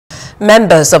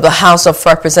Members of the House of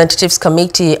Representatives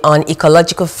Committee on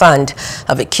Ecological Fund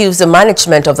have accused the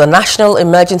management of the National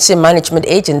Emergency Management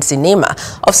Agency, NEMA,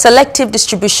 of selective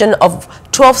distribution of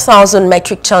 12,000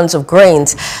 metric tons of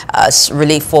grains as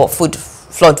relief for food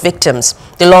flood victims.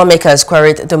 The lawmakers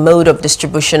queried the mode of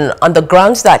distribution on the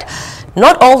grounds that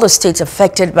not all the states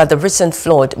affected by the recent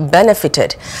flood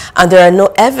benefited, and there are no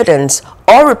evidence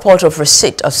or report of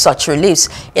receipt of such reliefs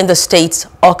in the states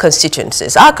or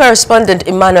constituencies. Our correspondent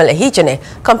Emmanuel Ehijene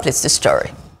completes the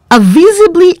story. A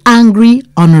visibly angry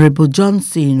Honorable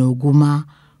Johnson Oguma,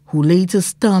 who later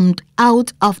stormed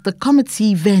out of the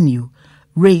committee venue,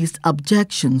 raised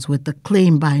objections with the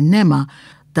claim by NEMA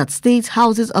that state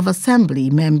houses of assembly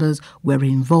members were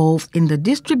involved in the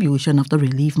distribution of the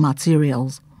relief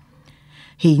materials.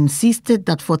 He insisted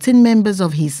that 14 members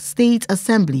of his state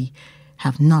assembly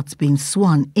have not been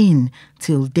sworn in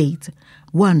till date,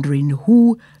 wondering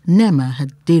who NEMA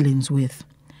had dealings with.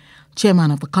 Chairman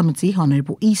of the committee,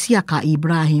 Honorable Isiaka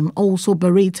Ibrahim, also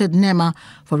berated NEMA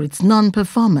for its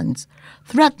non-performance,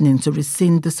 threatening to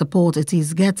rescind the support it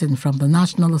is getting from the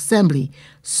National Assembly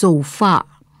so far.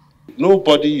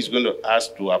 Nobody is going to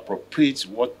ask to appropriate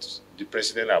what the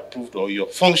president approved or your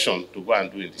function to go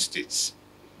and do in the states.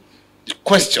 The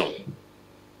question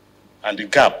and the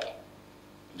gap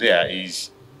there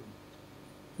is,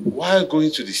 while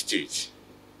going to the state,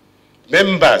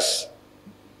 members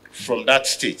from that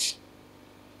state,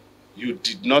 you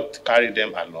did not carry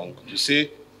them along to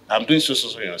say, I'm doing so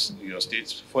in your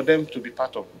state, for them to be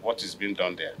part of what is being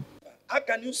done there. How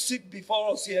can you sit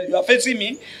before us here? You are facing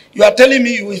me. You are telling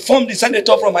me you informed the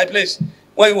senator from my place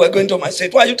when you were going to my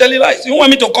state. Why are you telling lies? You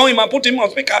want me to call him and put him on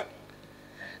speaker?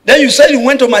 Then you said you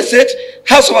went to my state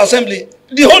House of Assembly.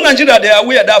 The whole Nigeria, they are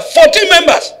aware. There are 14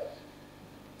 members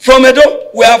from Edo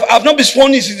who have not been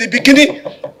sworn in since the beginning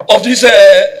of this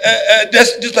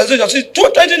dispensation. Since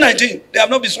 2019, they have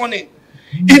not been sworn in.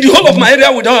 In the whole of my area,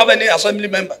 we don't have any assembly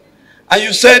member. And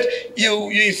you said you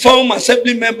inform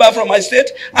assembly member from my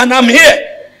state, and I'm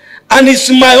here. And it's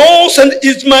my own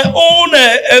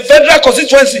federal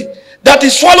constituency that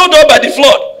is swallowed up by the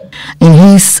flood. In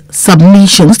his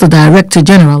submissions, the Director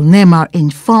General NEMA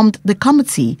informed the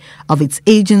committee of its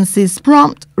agency's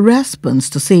prompt response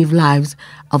to save lives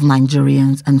of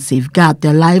Nigerians and safeguard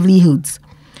their livelihoods.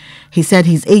 He said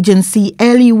his agency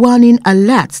early warning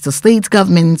alerts to state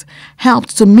governments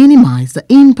helped to minimize the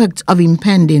impact of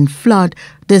impending flood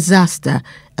disaster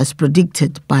as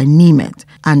predicted by NEMA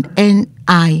and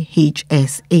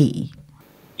NIHSA.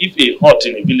 If a hut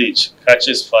in a village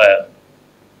catches fire,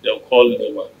 they'll call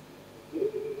NEMA.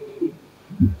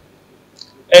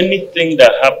 Anything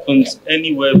that happens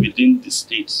anywhere within the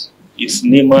state, it's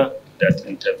NEMA that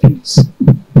intervenes.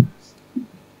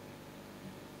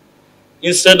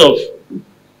 Instead of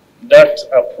that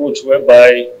approach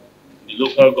whereby the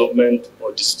local government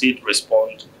or the state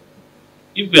respond,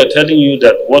 if we are telling you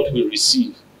that what we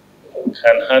receive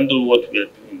can handle what we are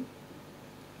doing,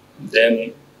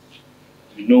 then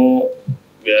you know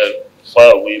we are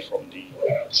far away from the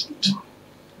truth.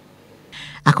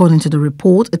 According to the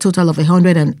report, a total of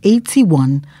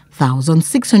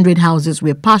 181,600 houses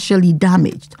were partially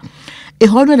damaged.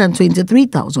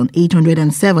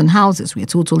 123,807 houses were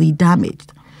totally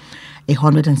damaged.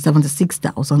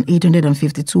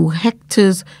 176,852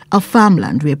 hectares of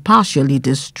farmland were partially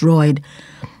destroyed,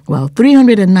 while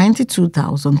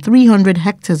 392,300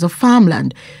 hectares of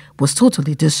farmland was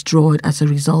totally destroyed as a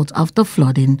result of the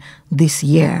flooding this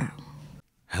year.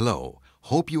 Hello,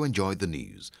 hope you enjoyed the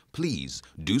news. Please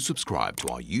do subscribe to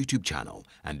our YouTube channel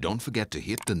and don't forget to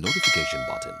hit the notification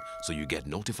button so you get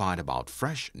notified about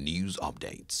fresh news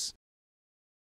updates.